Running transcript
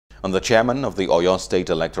And the chairman of the Oyo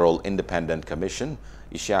State Electoral Independent Commission,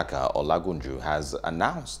 Isiaka Olagunju, has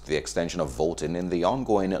announced the extension of voting in the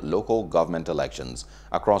ongoing local government elections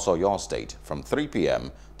across Oyo State from 3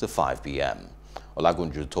 p.m. to 5 p.m.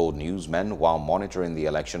 Olagunju told newsmen while monitoring the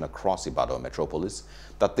election across Ibadan metropolis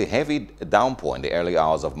that the heavy downpour in the early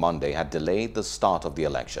hours of Monday had delayed the start of the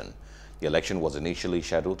election. The election was initially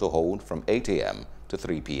scheduled to hold from 8 a.m. to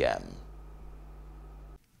 3 p.m.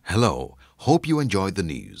 Hello, hope you enjoyed the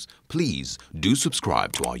news. Please do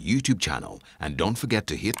subscribe to our YouTube channel and don't forget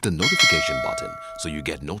to hit the notification button so you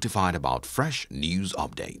get notified about fresh news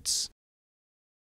updates.